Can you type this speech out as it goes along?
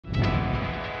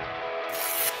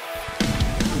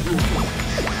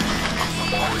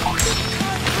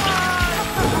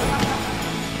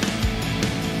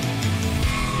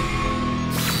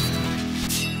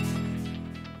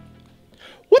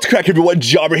crack everyone,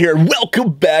 Jobber here, and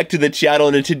welcome back to the channel.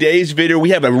 And in today's video, we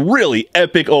have a really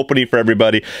epic opening for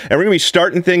everybody. And we're going to be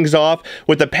starting things off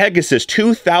with the Pegasus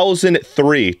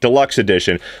 2003 Deluxe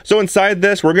Edition. So inside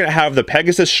this, we're going to have the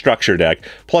Pegasus Structure Deck,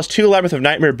 plus 2 Labyrinth of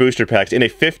Nightmare booster packs in a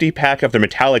 50-pack of the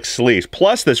metallic sleeves,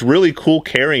 plus this really cool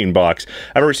carrying box.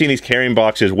 I've ever seen these carrying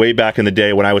boxes way back in the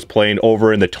day when I was playing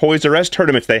over in the Toys R Us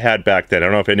tournaments they had back then. I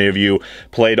don't know if any of you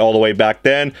played all the way back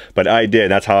then, but I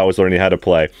did. That's how I was learning how to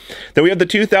play. Then we have the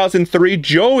 2003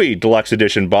 Joey Deluxe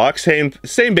Edition box.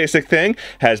 Same basic thing.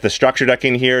 Has the structure deck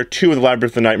in here, 2 of the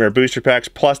Labyrinth of Nightmare booster packs,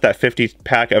 plus that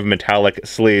 50-pack of metallic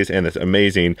sleeves and this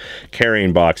amazing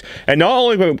carrying box. And not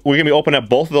only are we going to be opening up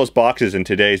both of those boxes in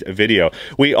today's video,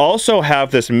 we also have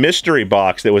this mystery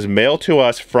box that was mailed to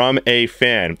us from a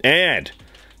fan. And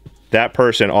that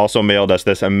person also mailed us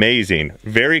this amazing,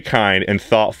 very kind and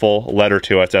thoughtful letter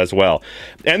to us as well.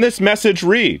 And this message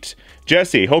reads,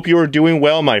 Jesse, hope you are doing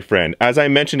well, my friend. As I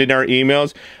mentioned in our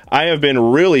emails, I have been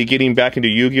really getting back into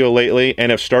Yu-Gi-Oh! Lately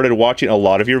and have started watching a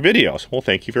lot of your videos. Well,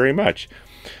 thank you very much.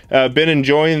 I've been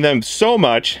enjoying them so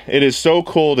much. It is so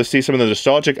cool to see some of the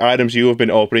nostalgic items you have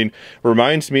been opening.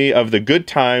 Reminds me of the good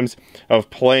times of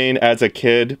playing as a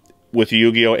kid with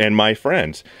Yu-Gi-Oh! And my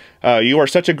friends. You are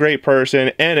such a great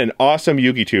person and an awesome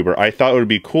Yu-Gi-Tuber. I thought it would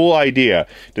be a cool idea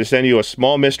to send you a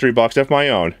small mystery box of my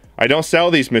own. I don't sell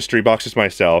these mystery boxes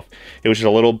myself. It was just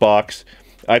a little box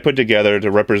I put together to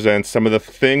represent some of the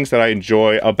things that I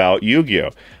enjoy about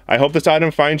Yu-Gi-Oh! I hope this item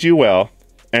finds you well,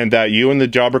 and that you and the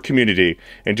Jobber community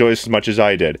enjoy this as much as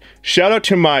I did. Shout out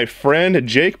to my friend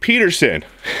Jake Peterson,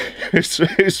 who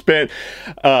spent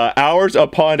hours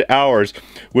upon hours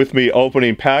with me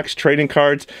opening packs, trading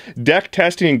cards, deck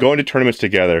testing, and going to tournaments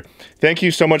together. Thank you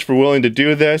so much for willing to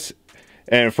do this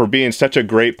and for being such a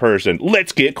great person.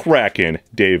 Let's get cracking,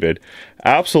 David.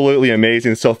 Absolutely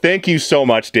amazing. So thank you so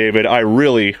much, David. I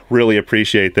really, really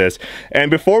appreciate this. And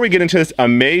before we get into this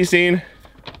amazing,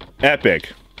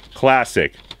 epic,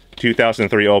 classic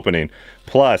 2003 opening,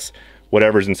 plus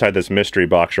whatever's inside this mystery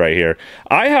box right here,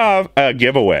 I have a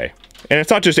giveaway. And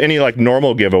it's not just any like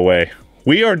normal giveaway.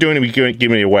 We are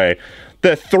giving away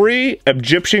the 3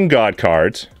 Egyptian God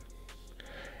cards.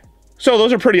 So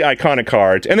those are pretty iconic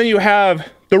cards. And then you have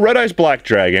the Red Eyes Black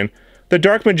Dragon, the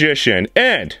Dark Magician,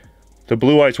 and the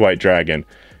Blue Eyes White Dragon.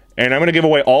 And I'm going to give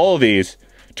away all of these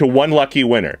to one lucky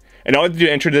winner. And all you have to do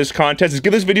to enter this contest is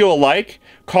give this video a like,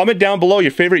 comment down below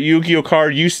your favorite Yu-Gi-Oh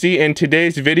card you see in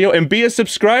today's video, and be a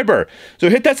subscriber.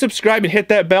 So hit that subscribe and hit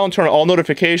that bell and turn on all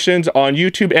notifications on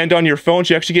YouTube and on your phone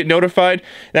so you actually get notified.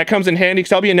 That comes in handy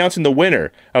because I'll be announcing the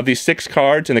winner of these 6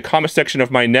 cards in the comment section of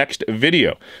my next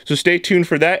video. So stay tuned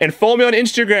for that and follow me on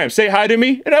Instagram. Say hi to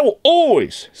me and I will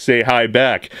always say hi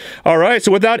back. Alright,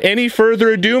 so without any further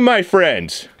ado, my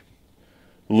friends,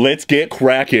 let's get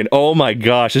cracking. Oh my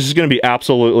gosh, this is going to be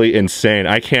absolutely insane.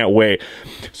 I can't wait.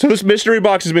 So this mystery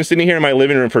box has been sitting here in my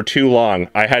living room for too long.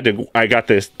 I got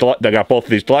both of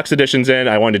these deluxe editions in.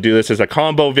 I wanted to do this as a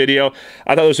combo video.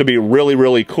 I thought this would be really,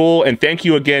 really cool. And thank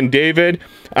you again, David.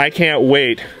 I can't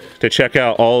wait to check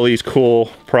out all these cool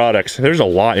products. There's a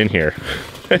lot in here.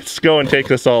 Let's go and take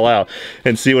this all out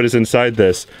and see what is inside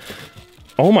this.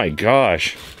 Oh my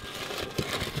gosh.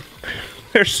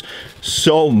 There's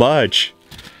so much.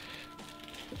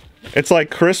 It's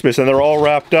like Christmas and they're all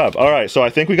wrapped up. All right, so I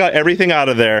think we got everything out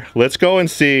of there. Let's go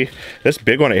and see this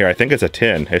big one right here. I think it's a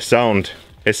tin. It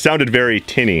sounded very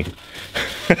tinny.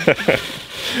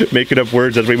 Making up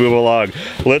words as we move along.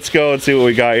 Let's go and see what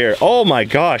we got here. Oh my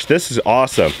gosh, this is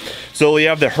awesome. So we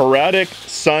have the Heraldic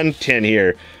Sun tin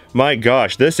here. My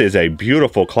gosh, this is a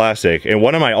beautiful classic and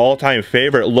one of my all-time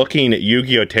favorite looking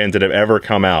Yu-Gi-Oh tins that have ever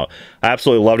come out. I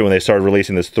absolutely loved it when they started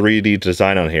releasing this 3D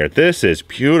design on here. This is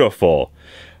beautiful.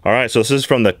 All right, so this is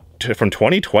from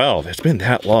 2012. It's been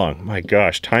that long. My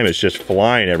gosh, time is just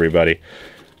flying, everybody.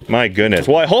 My goodness.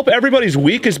 Well, I hope everybody's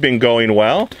week has been going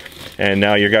well. And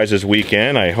now your guys'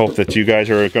 weekend. I hope that you guys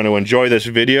are going to enjoy this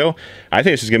video. I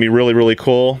think this is going to be really, really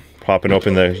cool. Popping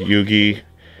open the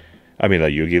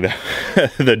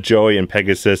the Joey and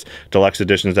Pegasus Deluxe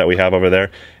Editions that we have over there.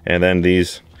 And then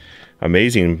these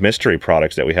amazing mystery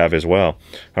products that we have as well.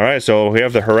 All right, so we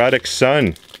have the Heraldic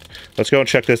Sun. Let's go and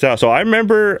check this out. So I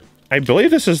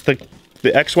believe this is the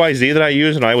XYZ that I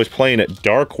used when I was playing at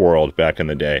Dark World back in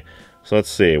the day. So let's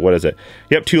see, what is it?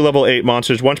 Yep, 2 level 8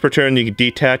 monsters. Once per turn, you can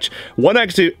detach 1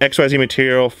 XYZ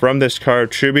material from this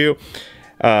card tribute.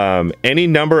 Any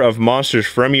number of monsters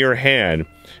from your hand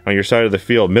on your side of the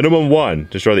field. Minimum 1.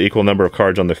 Destroy the equal number of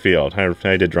cards on the field.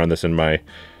 I did run this in my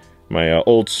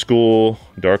old school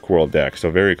Dark World deck, so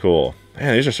very cool.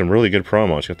 Man, these are some really good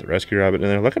promos. You got the Rescue Rabbit in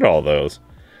there. Look at all those.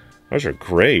 Those are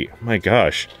great. My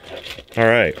gosh. All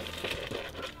right.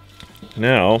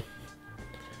 Now,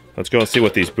 let's go and see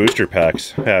what these booster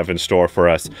packs have in store for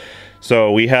us.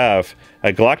 So we have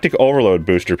a Galactic Overload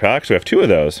booster pack. So we have 2 of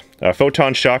those.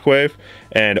 Photon Shockwave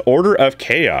and Order of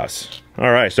Chaos.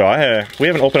 All right, so we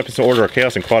haven't opened up some Order of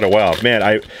Chaos in quite a while. Man,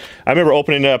 I remember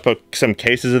opening up some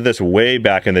cases of this way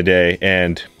back in the day,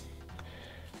 and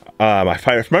if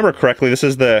I remember correctly, this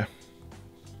isn't the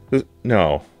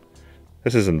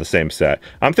same set.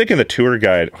 I'm thinking the tour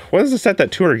guide. What is the set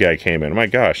that tour guide came in? Oh my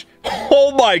gosh.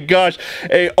 Oh my gosh.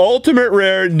 A ultimate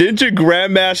rare Ninja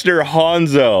Grandmaster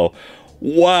Hanzo.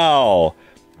 Wow.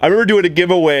 I remember doing a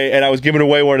giveaway, and I was giving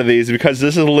away one of these because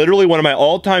this is literally one of my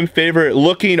all-time favorite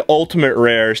looking ultimate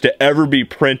rares to ever be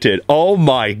printed. Oh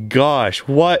my gosh.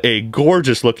 What a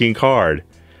gorgeous looking card.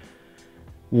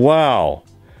 Wow.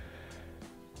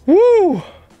 Woo.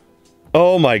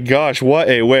 Oh my gosh, what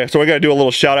a way. So we got to do a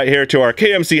little shout out here to our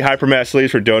KMC Hypermat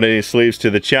sleeves for donating sleeves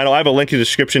to the channel. I have a link in the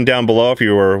description down below if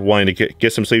you were wanting to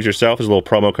get some sleeves yourself. There's a little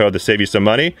promo code to save you some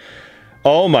money.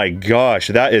 Oh my gosh,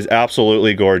 that is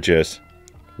absolutely gorgeous.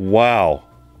 Wow,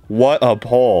 what a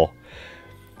pull.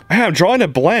 I'm drawing a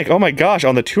blank, oh my gosh,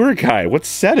 on the tour guide. What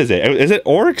set is it? Is it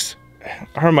Oryx?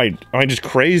 Or am I just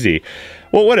crazy?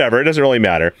 Well, whatever, it doesn't really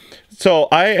matter. So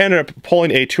I ended up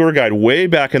pulling a tour guide way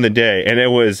back in the day, and it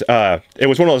was one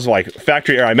of those like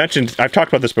factory error. I've talked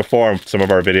about this before in some of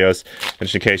our videos, and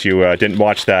just in case you didn't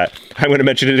watch that, I'm going to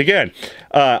mention it again.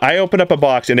 I opened up a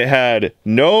box and it had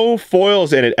no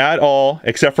foils in it at all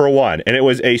except for one, and it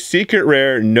was a secret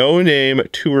rare no-name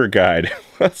tour guide.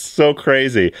 That's so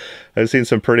crazy. I've seen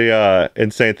some pretty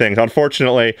insane things.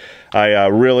 Unfortunately, I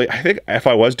think if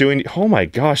I was doing, oh my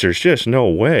gosh, there's just no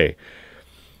way.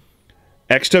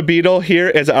 Extra Beetle here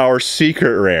is our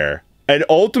secret rare. An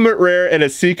ultimate rare and a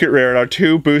secret rare in our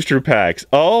 2 booster packs.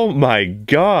 Oh my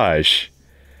gosh.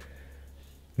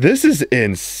 This is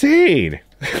insane.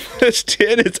 This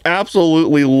tin is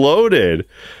absolutely loaded.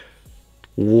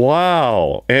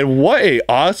 Wow. And what a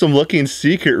awesome looking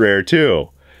secret rare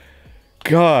too.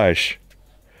 Gosh.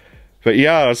 But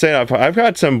yeah, I was saying, I've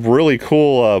got some really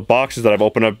cool boxes that I've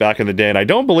opened up back in the day, and I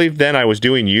don't believe then I was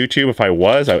doing YouTube. If I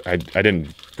was, I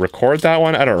didn't record that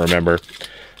one. I don't remember.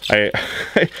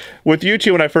 With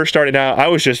YouTube when I first started out, I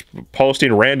was just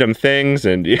posting random things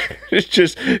and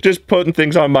just putting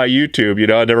things on my YouTube. You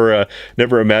know, I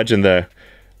never imagined the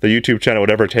YouTube channel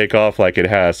would ever take off like it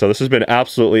has. So this has been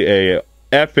absolutely a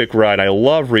epic ride. I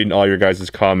love reading all your guys'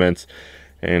 comments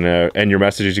and your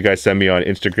messages you guys send me on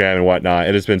Instagram and whatnot.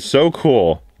 It has been so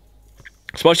cool,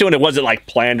 especially when it wasn't like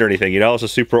planned or anything, you know. It's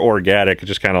just super organic. It's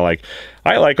just kind of like,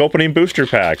 I like opening booster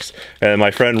packs. And my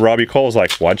friend Robbie Cole's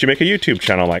like, why don't you make a YouTube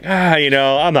channel? I'm like, you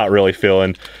know, I'm not really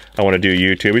feeling I want to do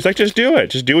YouTube. He's like, just do it.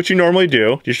 Just do what you normally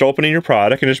do. Just opening your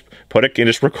product and just put it and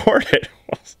just record it.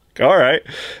 All right.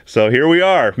 So here we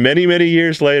are, many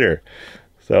years later.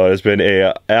 So it has been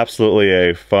absolutely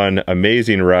a fun,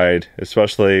 amazing ride,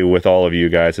 especially with all of you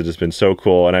guys. It has been so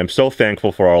cool, and I'm so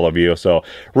thankful for all of you. So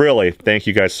really, thank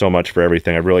you guys so much for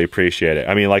everything. I really appreciate it.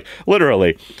 I mean, like,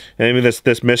 literally, I mean,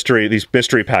 these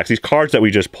mystery packs, these cards that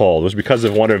we just pulled was because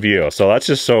of one of you. So that's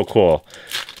just so cool.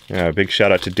 Yeah, big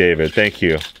shout out to David. Thank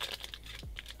you.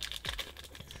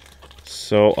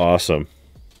 So awesome.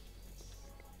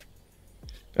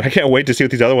 I can't wait to see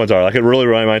what these other ones are. Like, it really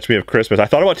reminds me of Christmas. I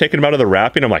thought about taking them out of the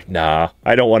wrapping. I'm like, nah,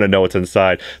 I don't want to know what's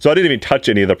inside. So I didn't even touch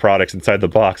any of the products inside the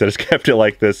box. I just kept it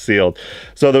like this, sealed.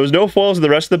 So there was no foils in the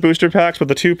rest of the booster packs, but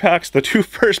the two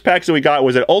first packs that we got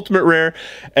was an ultimate rare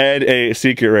and a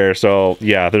secret rare. So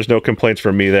yeah, there's no complaints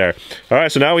from me there. All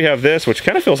right, so now we have this, which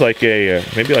kind of feels like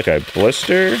maybe like a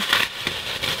blister.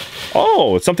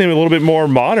 Oh, it's something a little bit more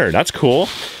modern. That's cool.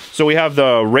 So we have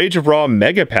the Rage of Raw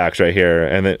mega packs right here,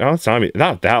 and then, oh, it's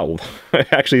not that old.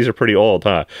 Actually, these are pretty old,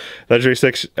 huh?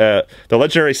 The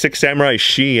legendary 6 Samurai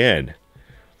Shien,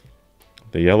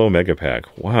 the yellow mega pack.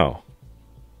 Wow,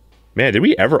 man, did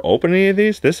we ever open any of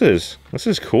these? This is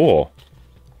cool.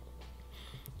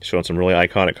 Showing some really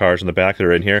iconic cards in the back that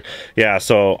are in here. Yeah,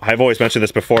 so I've always mentioned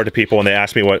this before to people when they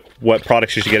ask me what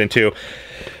products you should get into.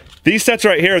 These sets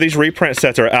right here, these reprint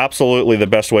sets, are absolutely the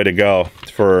best way to go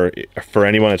for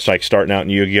anyone that's like starting out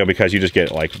in Yu-Gi-Oh, because you just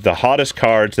get like the hottest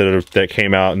cards that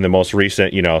came out in the most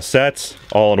recent, you know, sets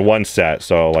all in one set.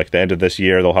 So like the end of this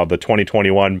year, they'll have the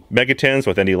 2021 Megatins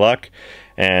with any luck,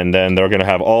 and then they're going to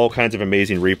have all kinds of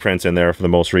amazing reprints in there for the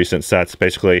most recent sets,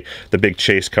 basically the big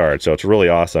chase card. So it's really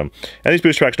awesome. And these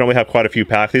booster packs normally have quite a few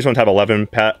packs. These ones have 11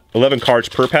 cards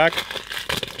per pack,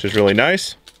 which is really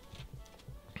nice.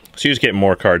 So you just get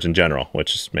more cards in general,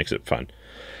 which just makes it fun.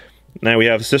 Now we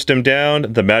have System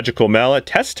Down, the Magical Mallet,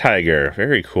 Test Tiger,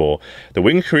 very cool. The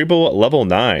Winged Karibo level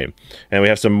 9. And we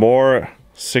have some more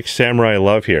Six Samurai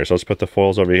love here. So let's put the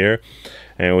foils over here.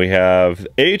 And we have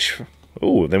H.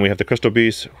 Ooh, then we have the Crystal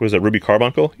Beast. Was it Ruby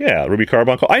Carbuncle? Yeah, Ruby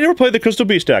Carbuncle. I never played the Crystal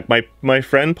Beast deck. My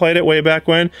friend played it way back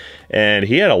when, and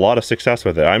he had a lot of success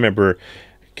with it. I remember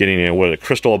getting a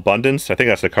Crystal Abundance. I think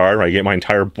that's the card where I get my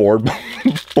entire board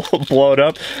blown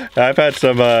up. I've had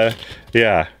some,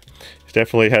 yeah,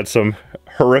 definitely had some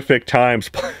horrific times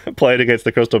playing against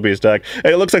the Crystal Beast deck. And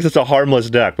it looks like it's a harmless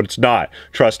deck, but it's not.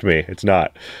 Trust me, it's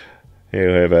not. Here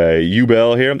we have a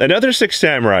Yugioh here. Another Six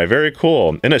Samurai, very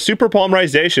cool. And a Super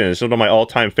Polymerization is one of my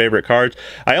all-time favorite cards.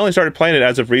 I only started playing it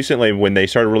as of recently when they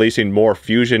started releasing more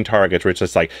fusion targets, which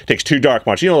just like takes 2 Dark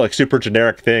March, you know, like super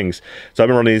generic things. So I've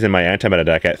been running these in my anti-meta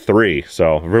deck at 3.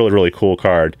 So really, really cool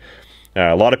card.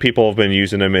 A lot of people have been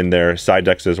using them in their side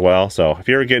decks as well. So if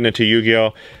you're getting into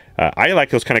Yu-Gi-Oh, I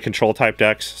like those kind of control type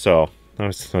decks. So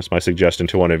that's my suggestion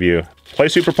to one of you. Play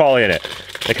Super Poly in it.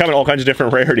 They come in all kinds of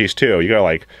different rarities too. You got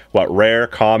like, what, rare,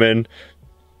 common.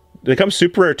 They come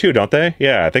super rare too, don't they?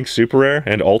 Yeah, I think super rare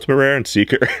and ultimate rare and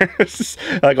secret rare.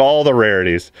 Like all the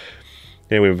rarities.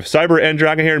 And we have Cyber End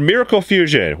Dragon here. Miracle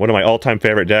Fusion, one of my all-time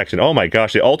favorite decks. And oh my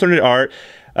gosh, the alternate art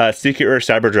Secret Rare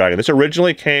Cyber Dragon. This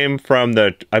originally came from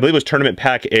the, I believe it was Tournament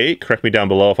Pack 8. Correct me down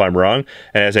below if I'm wrong.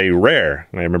 And as a rare.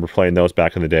 I remember playing those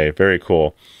back in the day. Very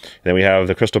cool. And then we have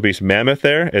the Crystal Beast Mammoth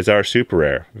there as our super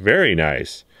rare. Very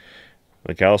nice.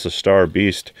 Like Alice's Star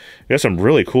Beast. We got some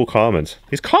really cool commons.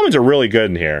 These commons are really good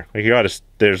in here. Like you gotta,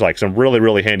 there's like some really,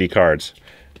 really handy cards.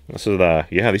 This is the,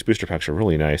 yeah, these booster packs are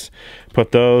really nice.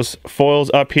 Put those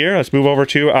foils up here. Let's move over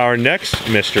to our next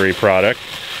mystery product.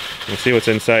 Let's see what's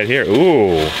inside here.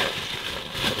 Ooh.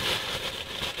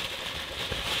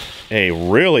 A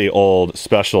really old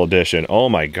special edition. Oh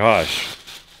my gosh.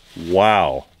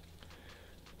 Wow.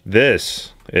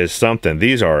 This is something.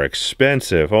 These are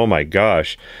expensive. Oh my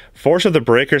gosh. Force of the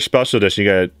Breaker special edition. You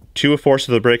got 2 Force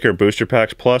of the Breaker booster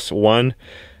packs plus 1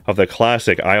 of the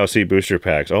classic IOC booster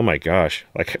packs. Oh my gosh.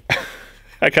 Like,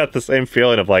 I got the same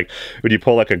feeling of like when you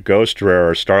pull like a Ghost Rare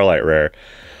or Starlight Rare.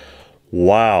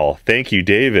 Wow. Thank you,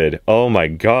 David. Oh my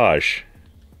gosh.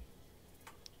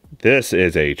 This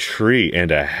is a treat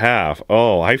and a half.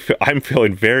 Oh, I'm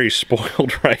feeling very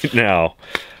spoiled right now.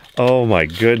 Oh my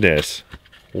goodness.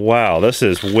 Wow, this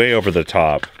is way over the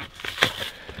top.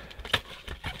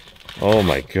 Oh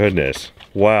my goodness.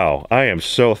 Wow, I am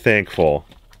so thankful.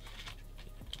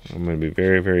 I'm going to be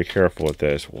very, very careful with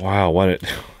this. Wow,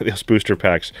 those booster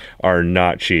packs are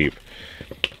not cheap.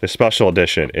 The special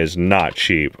edition is not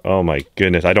cheap. Oh my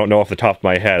goodness. I don't know off the top of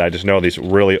my head. I just know these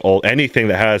really old, anything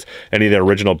that has any of the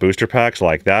original booster packs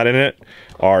like that in it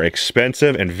are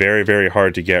expensive and very, very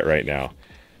hard to get right now.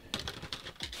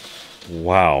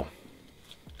 Wow.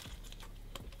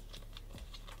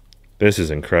 This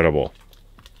is incredible.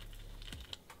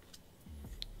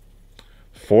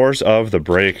 Force of the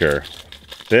Breaker.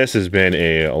 This has been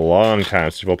a long time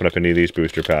since we've opened up any of these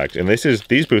booster packs. And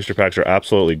these booster packs are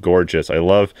absolutely gorgeous. I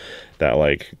love that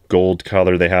like gold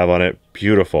color they have on it.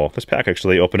 Beautiful. This pack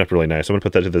actually opened up really nice. I'm gonna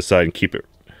put that to the side and keep it.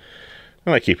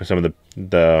 I like keeping some of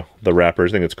the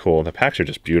wrappers. I think it's cool. The packs are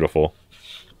just beautiful.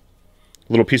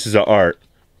 Little pieces of art.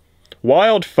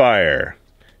 Wildfire.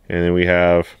 And then we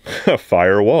have a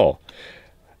Firewall.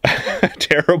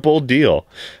 Terrible deal.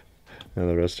 And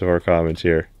the rest of our comments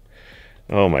here.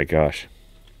 Oh my gosh.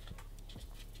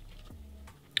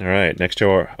 All right, next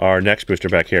to our next booster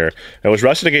pack here. It was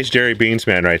Rusted Against Jerry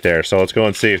Beansman right there, so let's go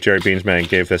and see if Jerry Beansman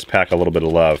gave this pack a little bit of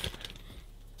love.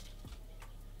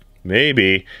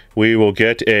 Maybe we will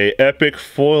get a epic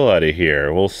foil out of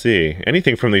here. We'll see.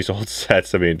 Anything from these old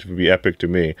sets, I mean, would be epic to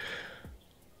me.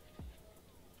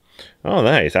 Oh,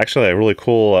 nice. Actually, a really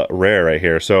cool rare right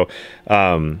here. So,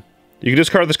 you can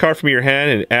discard this card from your hand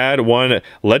and add 1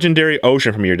 Legendary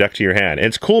Ocean from your deck to your hand. And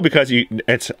it's cool because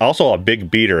it's also a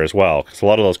big beater as well. Because a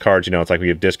lot of those cards, you know, it's like when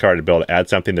you have discard to be able to add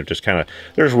something, they're just kind of,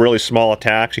 there's really small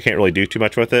attacks. You can't really do too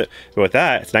much with it. But with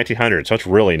that, it's 1900, so it's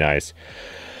really nice.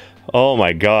 Oh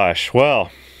my gosh. Well,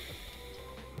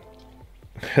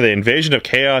 the Invasion of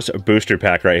Chaos booster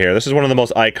pack right here. This is one of the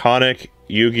most iconic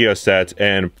Yu-Gi-Oh sets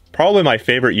and probably my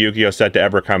favorite Yu-Gi-Oh set to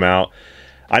ever come out.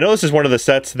 I know this is one of the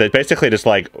sets that basically just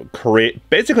like created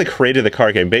the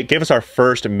card game. Gave us our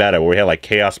first meta where we had like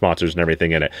Chaos monsters and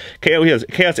everything in it. We have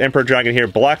Chaos Emperor Dragon here,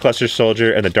 Black Luster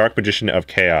Soldier, and the Dark Magician of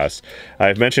Chaos.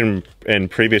 I've mentioned in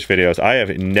previous videos, I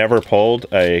have never pulled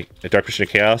a Dark Magician of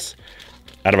Chaos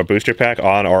out of a booster pack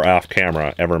on or off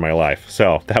camera ever in my life.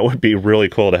 So that would be really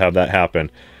cool to have that happen.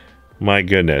 My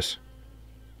goodness.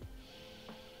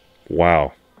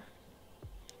 Wow.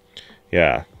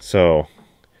 Yeah, so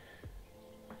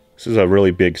this is a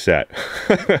really big set.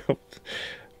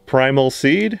 Primal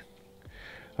Seed.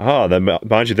 Oh, the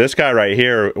Bungie, this guy right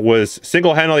here was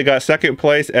single-handedly got second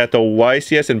place at the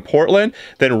YCS in Portland,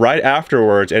 then right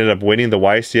afterwards ended up winning the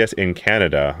YCS in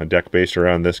Canada, a deck based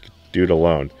around this dude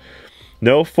alone.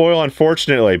 No foil,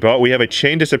 unfortunately, but we have a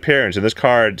Chain Disappearance, and this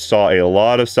card saw a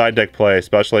lot of side deck play,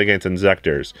 especially against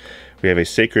Insectors. We have a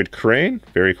Sacred Crane,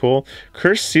 very cool.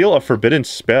 Cursed Seal of Forbidden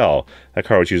Spell. That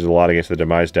card was used a lot against the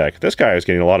Demise deck. This guy is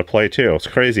getting a lot of play too. It's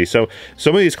crazy. So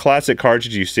some of these classic cards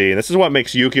that you see, and this is what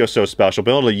makes Yugioh so special,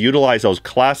 being able to utilize those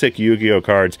classic Yu-Gi-Oh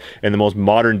cards in the most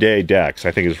modern day decks, I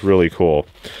think is really cool.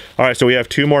 All right, so we have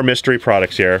 2 more mystery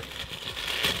products here.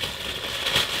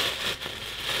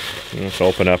 Let's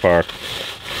open up our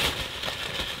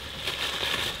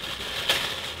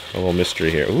a little mystery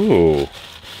here. Ooh.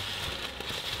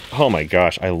 Oh my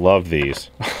gosh, I love these.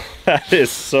 That is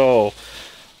so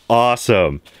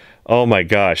awesome. Oh my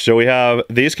gosh. So we have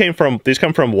these come from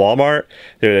Walmart.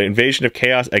 They're the Invasion of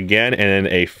Chaos again, and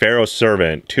then a Pharaoh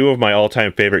Servant. 2 of my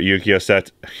all-time favorite Yu-Gi-Oh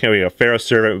sets. Here we go. Pharaoh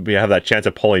Servant, we have that chance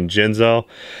of pulling Jinzo.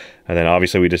 And then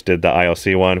obviously we just did the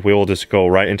ILC one. We will just go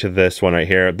right into this one right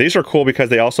here. These are cool because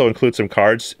they also include some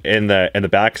cards in the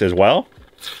backs as well.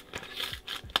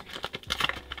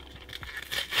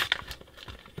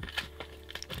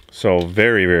 So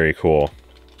very, very cool.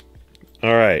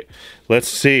 All right, let's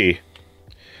see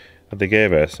what they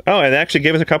gave us. Oh, and they actually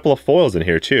gave us a couple of foils in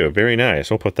here too. Very nice.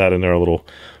 We'll put that in our little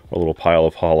pile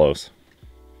of holos.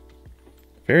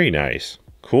 Very nice.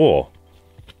 Cool.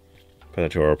 Put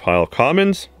that to our pile of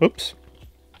commons. Oops.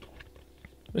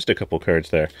 Missed a couple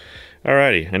cards there.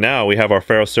 Alrighty, and now we have our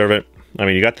Pharaoh Servant. I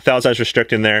mean, you got the Thousand Eyes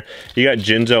Restrict in there. You got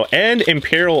Jinzo and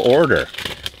Imperial Order.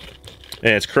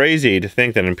 And it's crazy to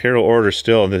think that Imperial Order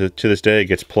still, to this day,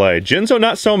 gets played. Jinzo,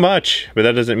 not so much, but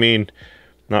that doesn't mean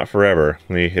not forever.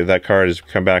 That card has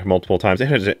come back multiple times. And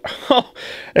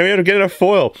we have to get a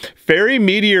foil. Fairy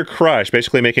Meteor Crush,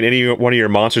 basically making any one of your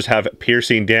monsters have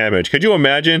piercing damage. Could you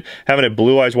imagine having a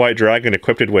Blue Eyes White Dragon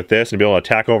equipped with this and be able to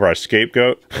attack over a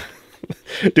Scapegoat?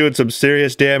 Doing some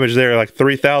serious damage there, like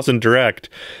 3,000 direct.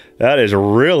 That is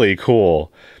really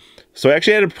cool. So I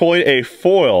actually had to pull a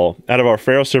foil out of our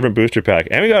Pharaoh Servant booster pack,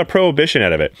 and we got a Prohibition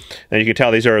out of it. And you can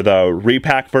tell these are the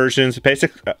repack versions,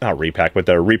 not repack, but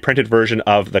the reprinted version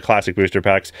of the classic booster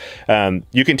packs.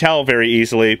 You can tell very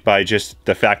easily by just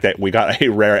the fact that we got a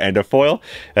rare and a foil.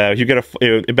 You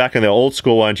get back in the old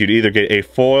school ones, you'd either get a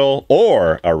foil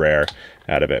or a rare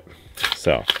out of it.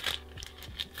 So,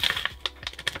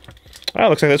 oh,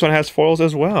 looks like this one has foils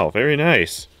as well. Very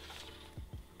nice.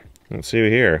 Let's see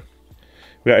here.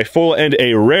 We got a foil and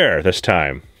a rare this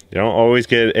time. You don't always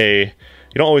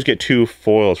get 2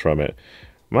 foils from it.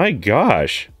 My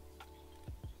gosh.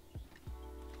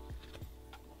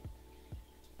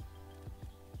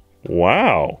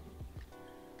 Wow.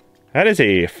 That is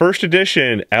a first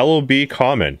edition LOB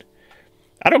common.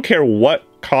 I don't care what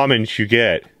commons you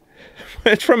get.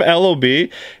 It's from LOB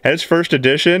and it's first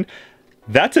edition.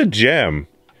 That's a gem.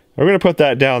 We're going to put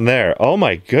that down there. Oh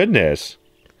my goodness.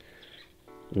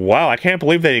 Wow, I can't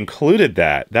believe they included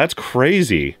that. That's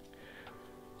crazy.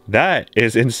 That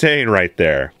is insane right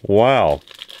there. Wow.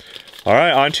 All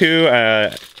right, on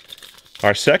to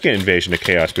our second Invasion of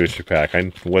Chaos booster pack.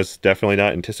 I was definitely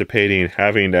not anticipating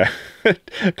having a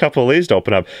couple of these to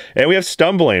open up. And we have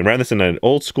Stumbling. Ran this in an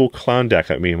old school clown deck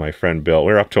that me and my friend built.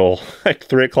 We were up till like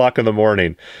 3 o'clock in the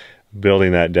morning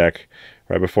building that deck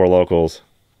right before locals.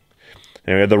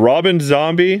 And we have the Robin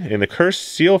Zombie and the Cursed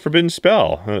Seal Forbidden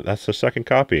Spell. That's the second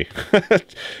copy.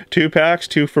 2 packs,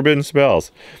 2 Forbidden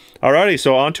Spells. Alrighty,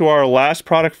 so on to our last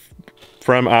product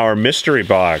from our mystery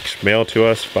box, mailed to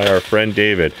us by our friend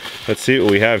David. Let's see what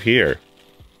we have here.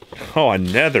 Oh,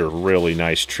 another really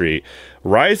nice treat.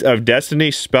 Rise of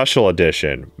Destiny Special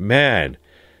Edition. Man,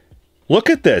 look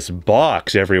at this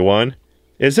box, everyone.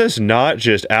 Is this not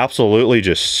just absolutely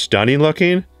just stunning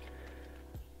looking?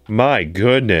 My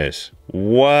goodness.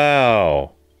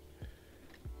 Wow.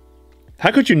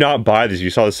 How could you not buy this? You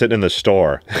saw this sitting in the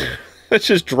store. It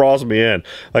just draws me in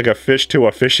like a fish to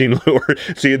a fishing lure,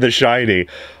 seeing the shiny.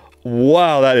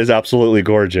 Wow, that is absolutely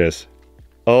gorgeous.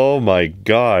 Oh my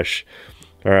gosh.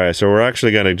 All right, so we're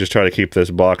actually going to just try to keep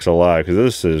this box alive because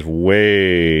this is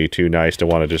way too nice to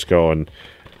want to just go and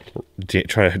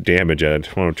try to damage it.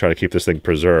 I want to try to keep this thing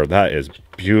preserved. That is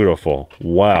beautiful.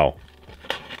 Wow.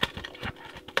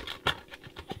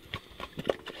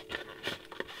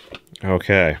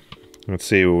 Okay, let's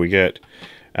see what we get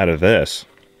out of this.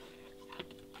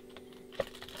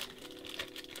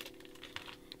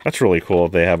 That's really cool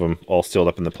if they have them all sealed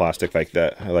up in the plastic like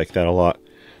that. I like that a lot.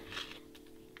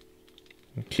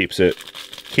 Keeps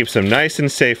them nice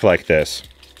and safe like this.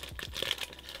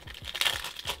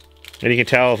 And you can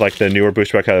tell, like, the newer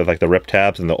booster pack have, like, the rip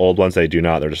tabs, and the old ones, they do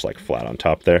not. They're just, like, flat on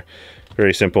top there.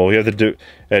 Very simple. We have the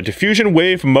Diffusion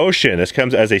Wave Motion. This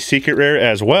comes as a secret rare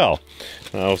as well.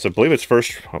 So I believe it's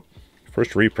first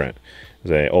reprint.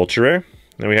 It's a ultra rare.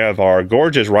 Then we have our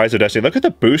gorgeous Rise of Destiny. Look at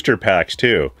the booster packs,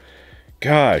 too.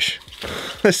 Gosh.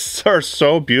 These are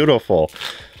so beautiful.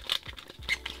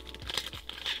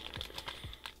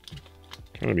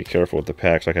 I'm going to be careful with the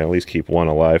packs. I can at least keep one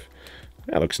alive.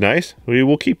 That looks nice. We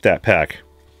will keep that pack.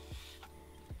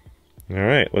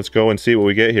 Alright, let's go and see what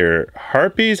we get here.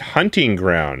 Harpy's Hunting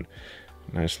Ground.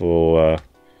 Nice little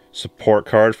support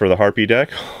card for the Harpy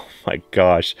deck. Oh my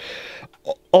gosh.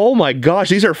 Oh my gosh,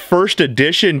 these are first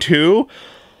edition too?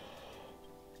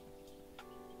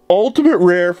 Ultimate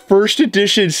Rare first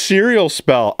edition serial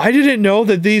spell. I didn't know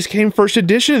that these came first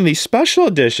edition in these special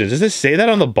editions. Does it say that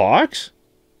on the box?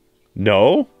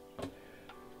 No?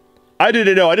 I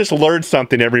didn't know. I just learned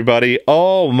something, everybody.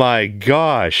 Oh my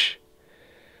gosh.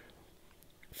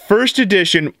 First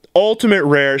edition Ultimate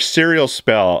Rare serial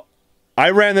spell. I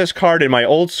ran this card in my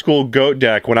old school GOAT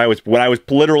deck when I was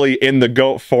literally in the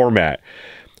GOAT format.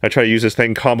 I try to use this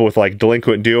thing combo with like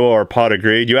Delinquent Duo or Pot of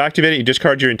Greed. You activate it, you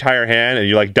discard your entire hand, and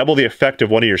you like double the effect of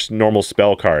one of your normal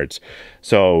spell cards.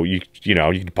 So you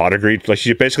can Pot of Greed, like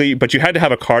you basically, but you had to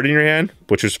have a card in your hand,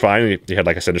 which was fine. You had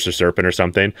like a Sinister Serpent or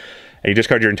something, and you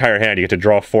discard your entire hand. You get to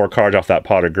draw 4 cards off that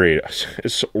Pot of Greed.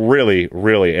 It's really,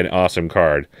 really an awesome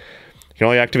card. You can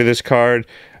only activate this card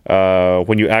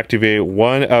when you activate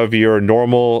one of your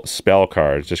normal spell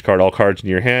cards. Discard all cards in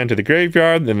your hand to the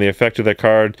graveyard, then the effect of that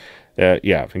card.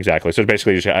 Yeah, exactly. So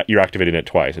basically, you're activating it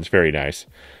twice. It's very nice.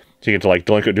 So you get to like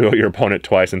Delinquent Duo your opponent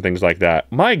twice and things like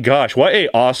that. My gosh, what a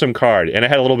awesome card! And it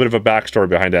had a little bit of a backstory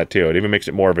behind that too. It even makes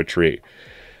it more of a treat.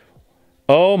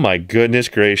 Oh my goodness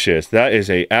gracious, that is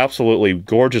a absolutely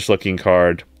gorgeous looking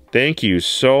card. Thank you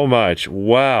so much.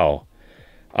 Wow,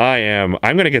 I'm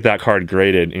gonna get that card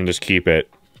graded and just keep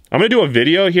it. I'm gonna do a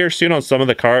video here soon on some of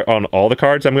the on all the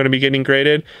cards I'm gonna be getting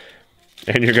graded,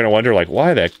 and you're gonna wonder like,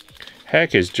 why the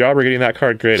heck is Jobber getting that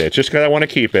card graded? It's just because I want to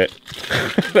keep it.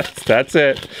 that's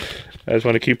it. I just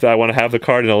want to keep that. I want to have the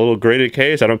card in a little graded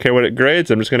case. I don't care what it grades.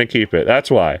 I'm just going to keep it.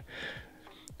 That's why.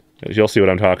 You'll see what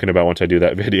I'm talking about once I do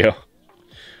that video.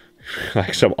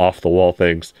 Like some off-the-wall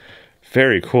things.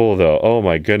 Very cool, though. Oh,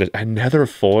 my goodness. Another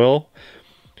foil?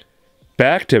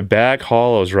 Back-to-back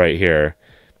holos right here.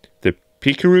 The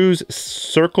Pikaru's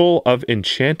Circle of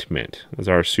Enchantment is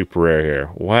our super rare here.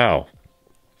 Wow.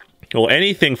 Well,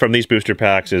 anything from these booster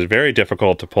packs is very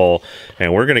difficult to pull,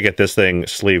 and we're going to get this thing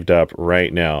sleeved up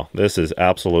right now. This is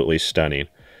absolutely stunning.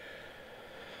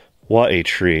 What a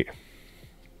treat.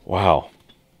 Wow.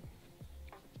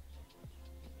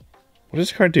 What does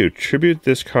this card do? Tribute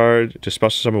this card to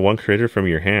special summon one creator from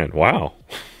your hand. Wow.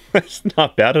 That's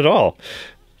not bad at all.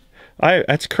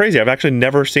 That's crazy. I've actually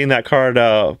never seen that card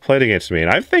played against me. And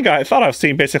I thought I've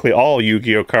seen basically all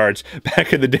Yu-Gi-Oh cards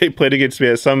back in the day played against me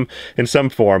in some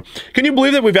form. Can you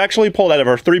believe that we've actually pulled out of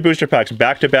our 3 booster packs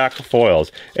back-to-back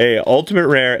foils, a Ultimate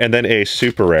Rare and then a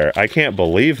Super Rare? I can't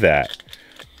believe that.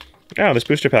 Oh, this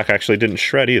booster pack actually didn't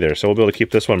shred either, so we'll be able to keep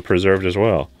this one preserved as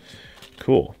well.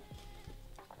 Cool.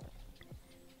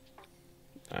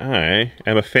 I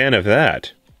am a fan of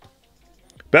that.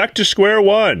 Back to square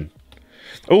one.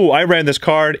 Oh, I ran this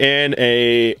card in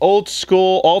a old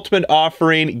school Ultimate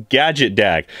Offering gadget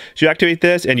deck. So you activate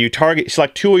this and you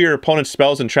select 2 of your opponent's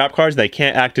spells and trap cards, they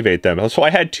can't activate them. So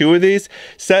I had 2 of these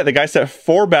set. The guy set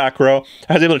 4 back row.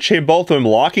 I was able to chain both of them,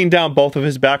 locking down both of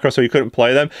his back row so he couldn't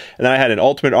play them. And then I had an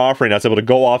Ultimate Offering. I was able to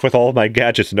go off with all of my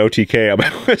gadgets and OTK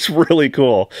them. It's really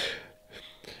cool.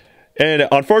 And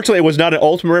unfortunately, it was not an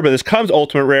Ultimate Rare, but this comes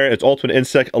Ultimate Rare. It's Ultimate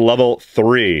Insect level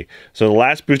 3. So the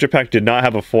last booster pack did not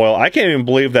have a foil. I can't even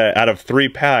believe that out of 3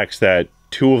 packs that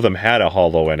 2 of them had a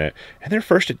holo in it. And they're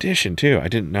first edition, too. I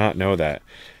did not know that.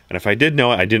 And if I did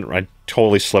know it, I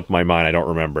totally slipped my mind. I don't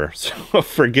remember. So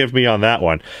forgive me on that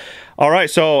one. All right,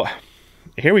 so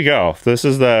here we go. This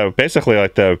is basically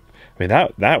like the... I mean,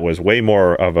 that was way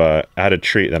more of a added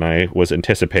treat than I was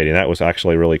anticipating. That was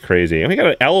actually really crazy. And we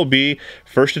got an LOB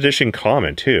first edition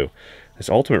common, too. This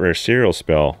Ultimate Rare serial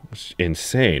spell. It's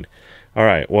insane. All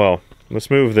right, well,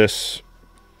 let's move this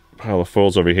pile of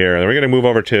foils over here. And then we're going to move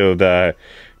over to the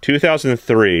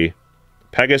 2003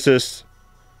 Pegasus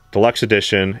Deluxe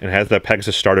Edition. And it has the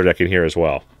Pegasus starter deck in here as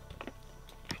well.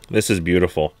 This is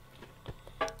beautiful.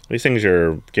 These things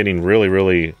are getting really,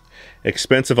 really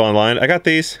expensive online. I got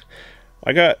these.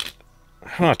 I got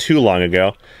not too long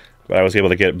ago, but I was able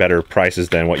to get better prices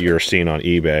than what you're seeing on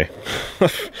eBay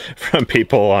from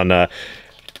people on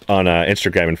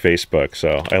Instagram and Facebook.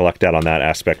 So I lucked out on that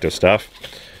aspect of stuff.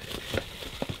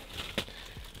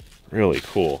 Really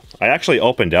cool. I actually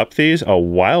opened up these a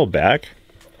while back.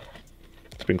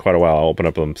 It's been quite a while. I'll open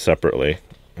up them separately.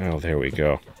 Oh, there we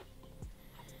go.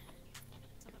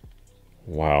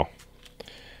 Wow.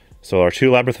 So our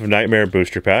 2 Labyrinth of Nightmare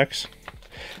booster packs.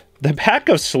 The pack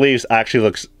of sleeves actually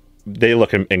looks... They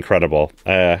look incredible.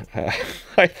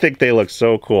 I think they look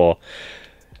so cool.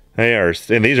 They are...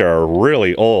 And these are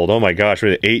really old. Oh my gosh.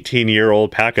 We're the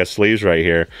 18-year-old pack of sleeves right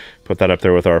here. Put that up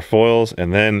there with our foils.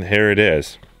 And then here it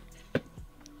is.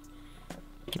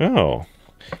 Oh,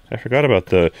 I forgot about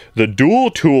the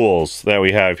dual tools that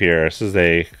we have here. This is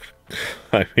a,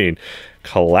 I mean,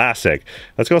 classic.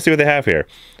 Let's go see what they have here.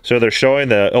 So they're showing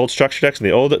the old structure decks and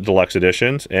the old deluxe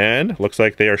editions, and looks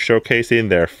like they are showcasing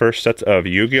their first sets of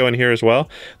Yu-Gi-Oh in here as well.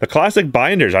 The classic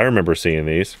binders, I remember seeing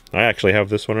these. I actually have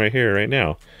this one right here, right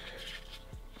now.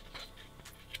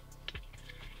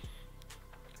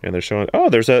 And they're showing, oh,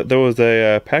 there was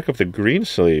a pack of the green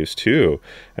sleeves too.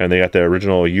 And they got the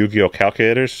original Yu-Gi-Oh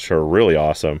calculators, which are really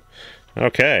awesome.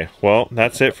 Okay, well,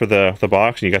 that's it for the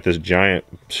box. And you got this giant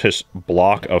just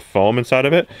block of foam inside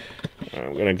of it.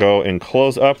 I'm going to go and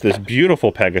close up this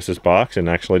beautiful Pegasus box and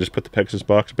actually just put the Pegasus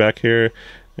box back here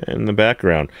in the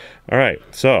background. All right,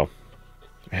 so,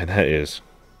 man, that is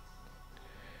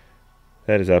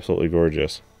absolutely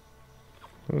gorgeous.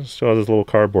 It still has this little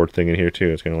cardboard thing in here too.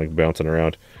 It's kind of like bouncing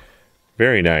around.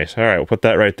 Very nice. All right, we'll put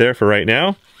that right there for right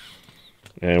now.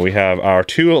 And we have our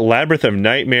 2 Labyrinth of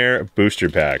Nightmare booster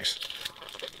packs.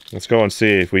 Let's go and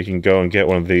see if we can go and get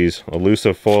one of these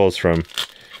elusive foils from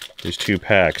these 2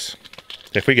 packs.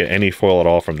 If we get any foil at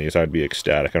all from these, I'd be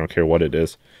ecstatic. I don't care what it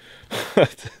is.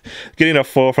 Getting a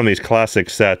foil from these classic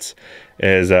sets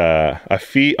is a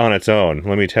feat on its own,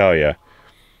 let me tell you.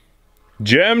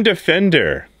 Gem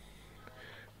Defender.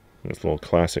 That's a little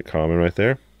classic common right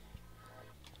there.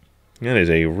 That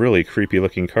is a really creepy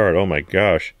looking card. Oh my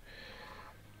gosh.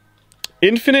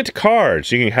 Infinite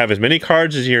cards. You can have as many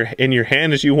cards as in your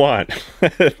hand as you want.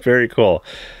 Very cool.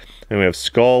 And we have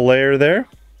Skull Layer there.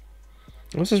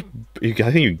 What's this? I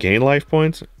think you gain life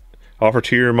points. Offer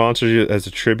to your monsters as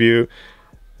a tribute.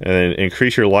 And then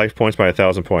increase your life points by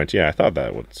 1,000 points. Yeah, I thought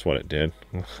that's what it did.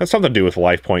 That's something to do with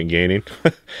life point gaining.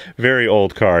 Very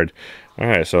old card.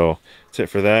 Alright, so that's it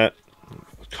for that.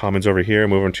 Commons over here.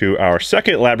 Moving to our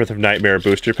second Labyrinth of Nightmare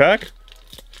booster pack.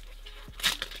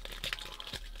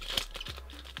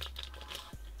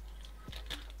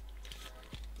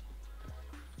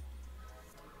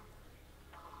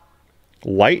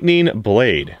 Lightning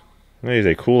Blade. That is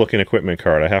a cool looking equipment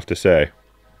card, I have to say.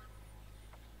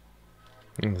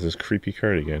 This is a creepy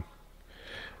card again.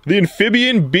 The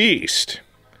Amphibian Beast.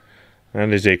 That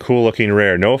is a cool looking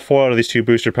rare. No foil out of these 2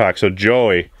 booster packs, so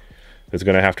Joey is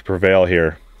going to have to prevail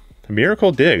here.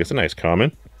 Miracle Dig. It's a nice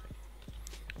common.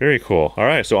 Very cool.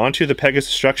 Alright, so onto the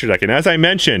Pegasus structure deck. And as I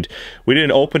mentioned, we did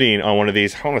an opening on one of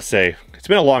these, I want to say, it's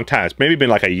been a long time. It's maybe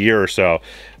been like a year or so.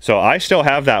 So I still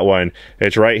have that one.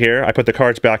 It's right here. I put the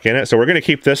cards back in it. So we're going to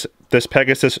keep this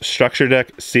Pegasus structure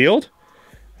deck sealed.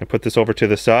 And put this over to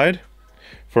the side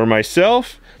for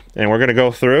myself. And we're going to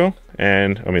go through.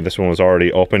 And, I mean, this one was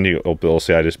already opened. You'll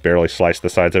see I just barely sliced the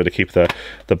sides of it to keep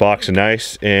the box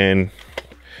nice and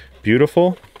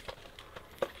beautiful.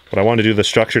 But I wanted to do the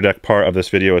structure deck part of this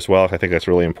video as well. I think that's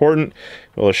really important.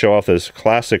 We'll show off this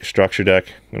classic structure deck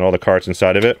and all the cards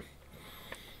inside of it.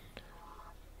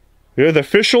 We have the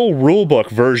official rulebook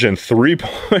version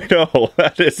 3.0.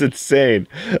 That is insane.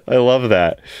 I love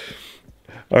that.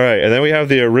 All right, and then we have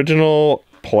the original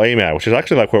playmat, which is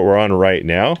actually like what we're on right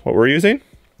now, what we're using.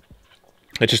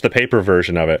 It's just the paper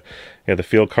version of it. You have the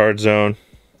field card zone.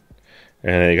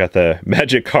 And then you got the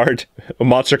magic card,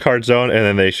 monster card zone, and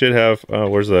then they should have,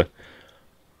 where's the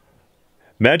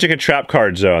magic and trap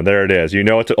card zone? There it is. You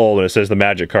know it's old and it says the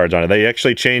magic cards on it. They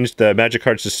actually changed the magic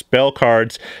cards to spell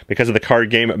cards because of the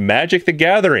card game Magic the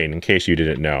Gathering, in case you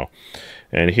didn't know.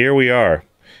 And here we are.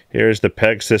 Here's the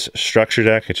Pegasus structure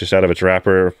deck. It's just out of its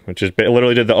wrapper, which is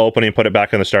literally did the opening, put it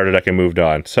back in the starter deck, and moved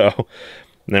on. So.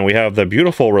 And then we have the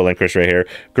beautiful Relinquish right here.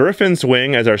 Griffin's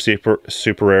Wing as our super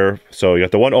rare. So you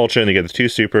got the 1 Ultra and you get the 2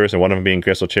 supers, and one of them being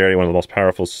Crystal Charity, one of the most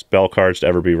powerful spell cards to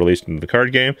ever be released into the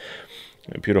card game.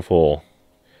 A beautiful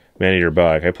Man-Eater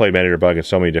Bug. I played Man-Eater Bug in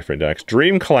so many different decks.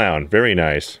 Dream Clown, very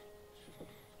nice.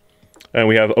 And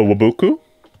we have a Wabuku.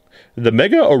 The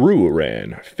Mega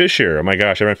Aruran. Fisher. Oh my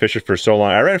gosh, I ran Fisher for so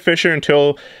long. I ran Fisher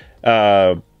until,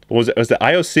 was it the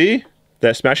IOC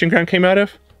that Smashing Ground came out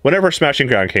of? Whenever Smashing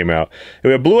Ground came out. And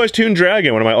we have Blue Eyes Toon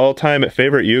Dragon, one of my all-time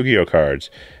favorite Yu-Gi-Oh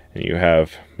cards. And you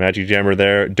have Magic Jammer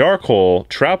there. Dark Hole,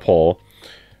 Trap Hole,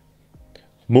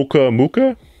 Muka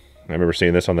Muka. I remember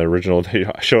seeing this on the original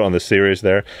show on the series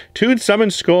there. Toon Summon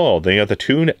Skull. Then you got the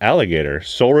Toon Alligator.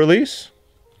 Soul Release.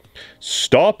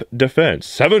 Stop Defense.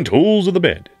 7 Tools of the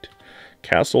Bandit.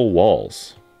 Castle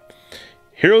Walls.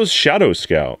 Hero's Shadow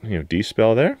Scout. You know,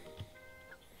 D-Spell there.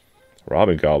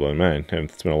 Robin Goblin, man,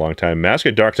 it's been a long time. Mask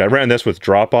of Dark Side. I ran this with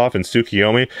Drop Off and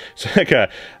Tsukiyomi. So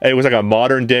it was like a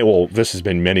modern day, well, this has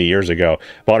been many years ago,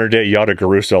 modern day Yada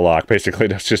Garusa lock. Basically,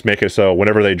 let's just make it so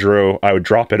whenever they drew, I would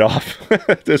drop it off.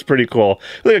 It's pretty cool.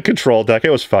 Like a control deck. It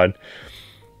was fun.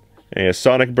 And a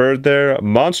Sonic Bird there.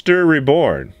 Monster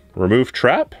Reborn. Remove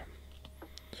Trap.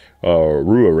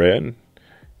 Ruaran.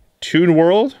 Toon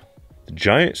World. The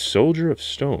Giant Soldier of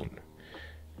Stone.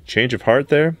 Change of Heart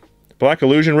there. Black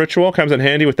Illusion Ritual comes in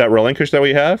handy with that Relinquish that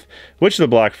we have. Witch of the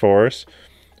Black Forest.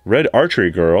 Red Archery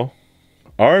Girl.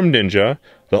 Armed Ninja.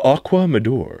 The Aqua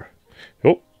Mador.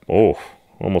 Oh,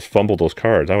 almost fumbled those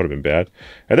cards. That would have been bad.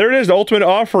 And there it is, the Ultimate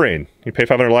Offering. You pay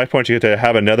 500 life points, you get to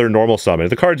have another normal summon.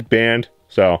 The card's banned,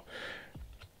 so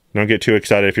don't get too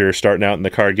excited if you're starting out in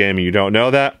the card game and you don't know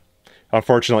that.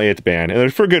 Unfortunately, it's banned,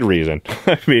 and for good reason.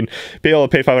 I mean, be able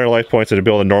to pay 500 life points to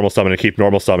build a normal summon and keep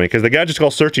normal summoning, because the gadgets all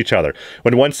search each other.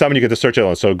 When one summon, you get to search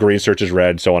it, so green searches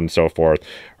red, so on and so forth,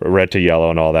 red to yellow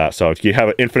and all that. So you have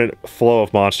an infinite flow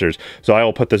of monsters. So I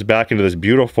will put this back into this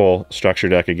beautiful structure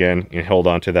deck again and hold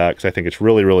on to that, because I think it's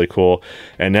really, really cool.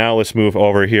 And now let's move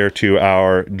over here to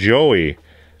our Joey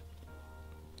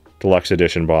Deluxe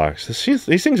Edition box.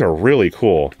 These things are really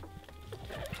cool.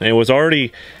 And it was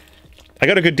already... I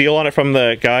got a good deal on it from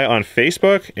the guy on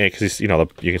Facebook, because you know,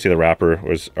 you can see the wrapper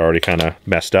was already kind of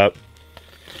messed up.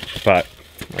 But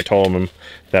I told him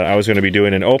that I was going to be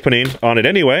doing an opening on it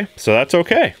anyway, so that's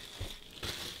okay.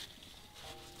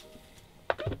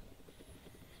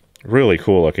 Really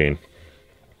cool looking.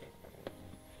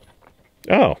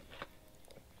 Oh,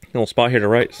 little spot here to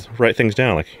write things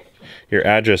down, like your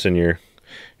address and your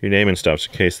name and stuff,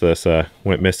 in case this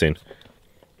went missing.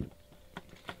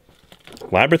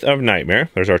 Labyrinth of Nightmare.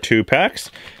 There's our 2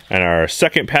 packs. And our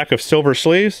second pack of silver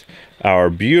sleeves. Our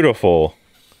beautiful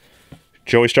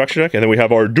Joey structure deck. And then we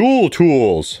have our dual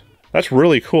tools. That's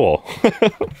really cool.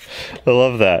 I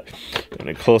love that. I'm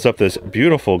going to close up this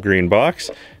beautiful green box.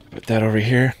 Put that over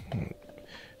here.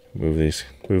 Move these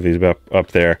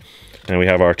up there. And we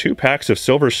have our 2 packs of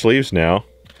silver sleeves now.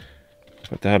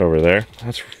 Put that over there.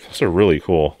 That's a really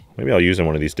cool. Maybe I'll use them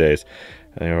one of these days.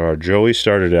 And our Joey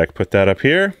starter deck. Put that up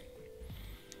here.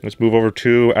 Let's move over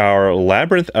to our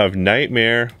Labyrinth of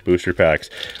Nightmare booster packs.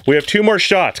 We have 2 more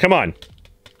shots. Come on.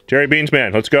 Jerry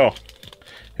Beansman, let's go.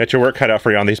 Got your work cut out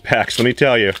for you on these packs, let me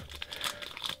tell you.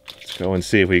 Let's go and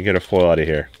see if we can get a foil out of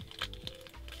here.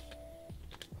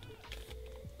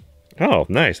 Oh,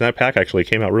 nice. That pack actually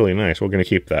came out really nice. We're going to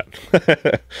keep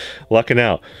that. Lucking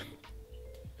out.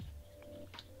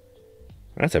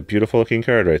 That's a beautiful looking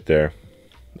card right there.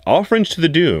 Offerings to the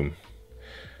Doom.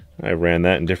 I ran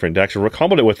that in different decks. We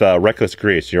comboed it with Reckless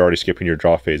Grease. You're already skipping your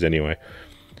draw phase anyway.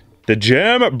 The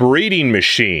Gem Breeding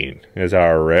Machine is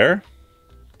our rare.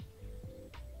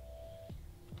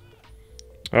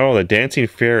 Oh, the Dancing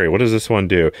Fairy. What does this one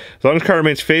do? As long as the card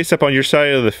remains face up on your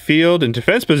side of the field in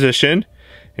defense position,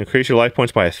 increase your life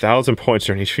points by 1,000 points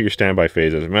during each of your standby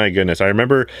phases. My goodness. I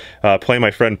remember playing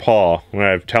my friend Paul, when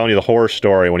I was telling you the horror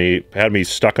story, when he had me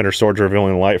stuck under Swords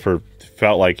Revealing Light for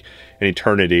felt like an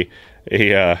eternity. He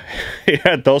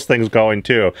had those things going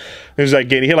too. He was like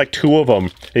he had like 2 of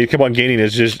them. He kept on gaining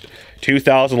his just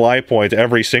 2,000 life points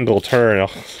every single turn.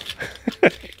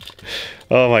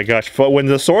 Oh my gosh! But when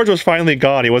the swords was finally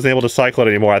gone, he wasn't able to cycle it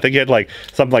anymore. I think he had like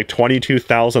something like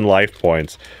 22,000 life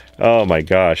points. Oh my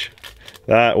gosh,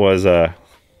 that was a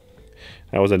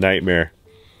nightmare.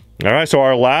 All right, so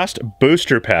our last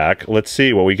booster pack. Let's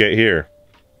see what we get here.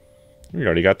 We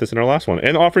already got this in our last one,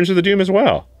 and Offerings to the Doom as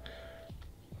well.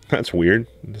 That's weird.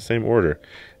 In the same order.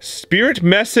 Spirit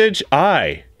Message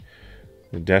Eye.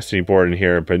 The Destiny board in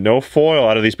here, but no foil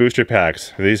out of these booster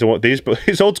packs. These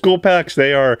old school packs,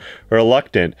 they are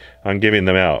reluctant on giving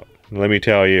them out. Let me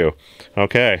tell you.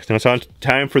 Okay, now it's on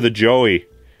time for the Joey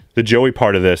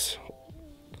part of this.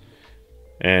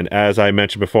 And as I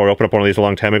mentioned before, I opened up one of these a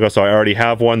long time ago, so I already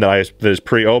have one that is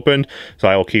pre-opened. So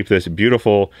I will keep this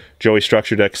beautiful Joey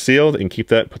structure deck sealed and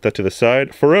put that to the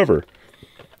side forever.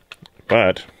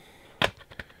 But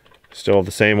still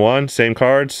the same one, same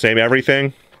cards, same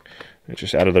everything. They're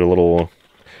just out of their little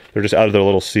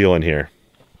seal in here.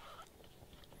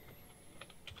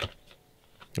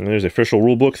 And there's the official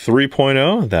rulebook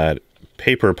 3.0, that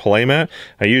paper playmat.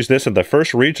 I used this in the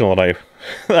first regional that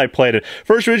I played it.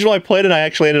 First regional I played it, I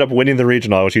actually ended up winning the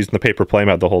regional. I was using the paper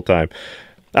playmat the whole time.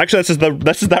 Actually,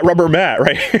 this is that rubber mat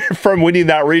right from winning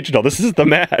that regional. This is the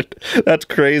mat. That's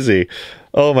crazy.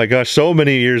 Oh my gosh, so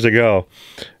many years ago.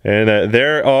 And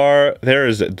there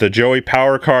is the Joey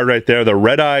Power card right there, the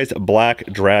Red Eyes Black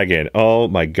Dragon. Oh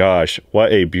my gosh,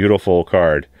 what a beautiful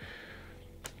card.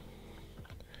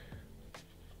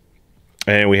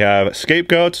 And we have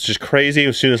Scapegoats, which is crazy.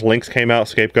 As soon as Lynx came out,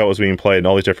 Scapegoat was being played in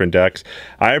all these different decks.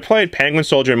 I played Penguin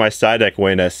Soldier in my side deck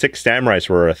when 6 Samurais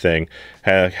were a thing.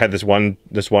 Had this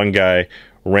one guy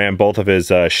ram both of his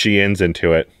Sheins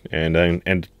into it,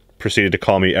 and proceeded to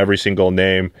call me every single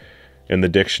name in the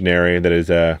dictionary that is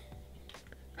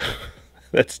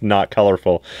that's not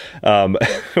colorful.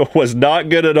 Was not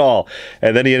good at all.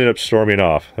 And then he ended up storming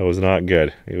off. That was not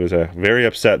good. He was very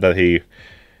upset that he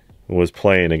was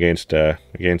playing against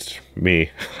me,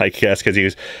 I guess, because he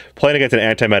was playing against an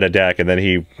anti-meta deck, and then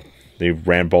he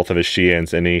ran both of his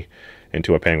Sheins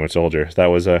into a Penguin Soldier. That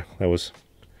was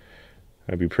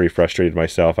I'd be pretty frustrated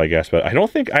myself, I guess, but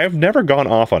I've never gone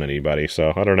off on anybody,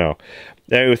 so I don't know.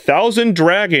 A 1000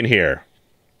 Dragon here.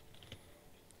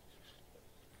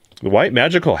 The White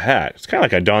Magical Hat. It's kind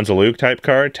of like a Donzaluk type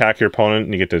card. Attack your opponent,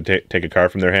 and you get to take a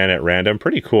card from their hand at random.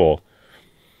 Pretty cool.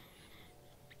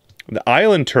 The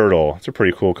Island Turtle. It's a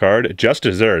pretty cool card. Just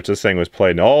Desserts. This thing was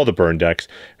played in all the burn decks.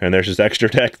 And there's this extra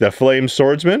deck, the Flame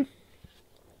Swordsman.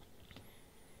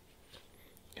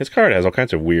 His card has all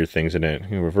kinds of weird things in it.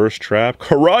 Reverse Trap.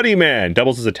 Karate Man.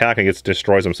 Doubles his attack and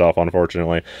destroys himself,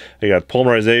 unfortunately. You got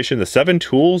Polymerization. The 7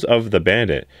 Tools of the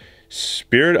Bandit.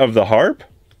 Spirit of the Harp.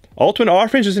 Ultimate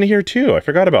Offense is in here too. I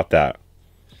forgot about that.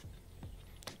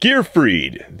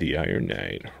 Gearfried. The Iron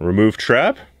Knight. Remove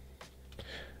Trap.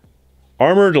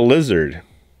 Armored Lizard,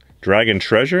 Dragon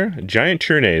Treasure, Giant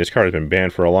Turnade. This card has been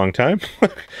banned for a long time. We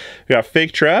got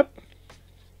Fake Trap,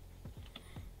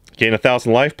 gain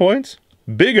 1,000 life points.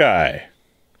 Big Eye,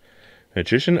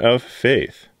 Magician of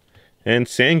Faith, and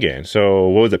Sangan. So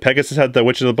what was it? Pegasus had the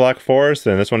Witch of the Black Forest,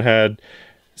 and this one had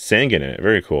Sangan in it.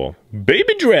 Very cool.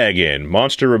 Baby Dragon,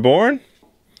 Monster Reborn.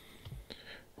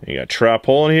 You got Trap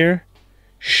Hole in here,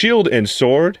 Shield and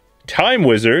Sword, Time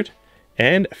Wizard,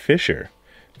 and Fisher.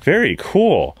 Very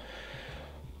cool.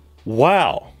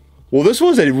 Wow. Well, this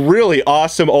was a really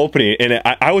awesome opening, and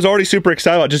I was already super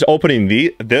excited about just opening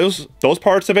those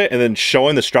parts of it and then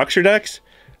showing the structure decks.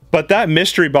 But that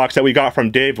mystery box that we got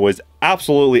from Dave was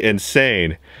absolutely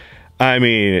insane. I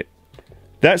mean,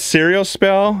 that Serial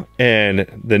Spell and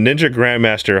the Ninja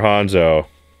Grandmaster Hanzo.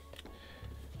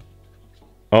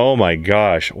 Oh my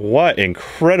gosh, what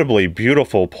incredibly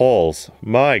beautiful pulls.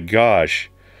 My gosh.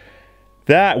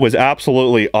 That was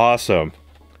absolutely awesome.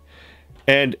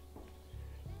 And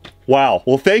wow.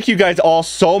 Well, thank you guys all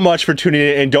so much for tuning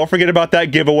in. And don't forget about that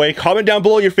giveaway. Comment down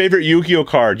below your favorite Yu-Gi-Oh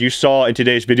card you saw in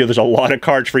today's video. There's a lot of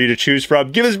cards for you to choose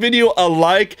from. Give this video a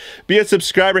like. Be a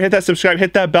subscriber. Hit that subscribe.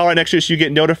 Hit that bell right next to it so you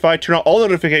get notified. Turn on all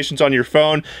notifications on your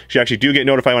phone so you actually do get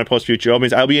notified when I post future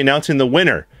openings. I'll be announcing the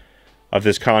winner of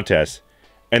this contest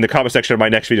in the comment section of my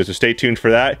next video, so stay tuned for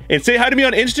that. And say hi to me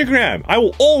on Instagram. I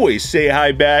will always say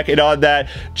hi back. And on that,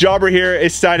 Jobber here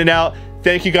is signing out.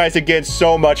 Thank you guys again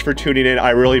so much for tuning in.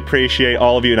 I really appreciate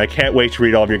all of you, and I can't wait to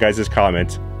read all of your guys'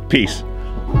 comments. Peace.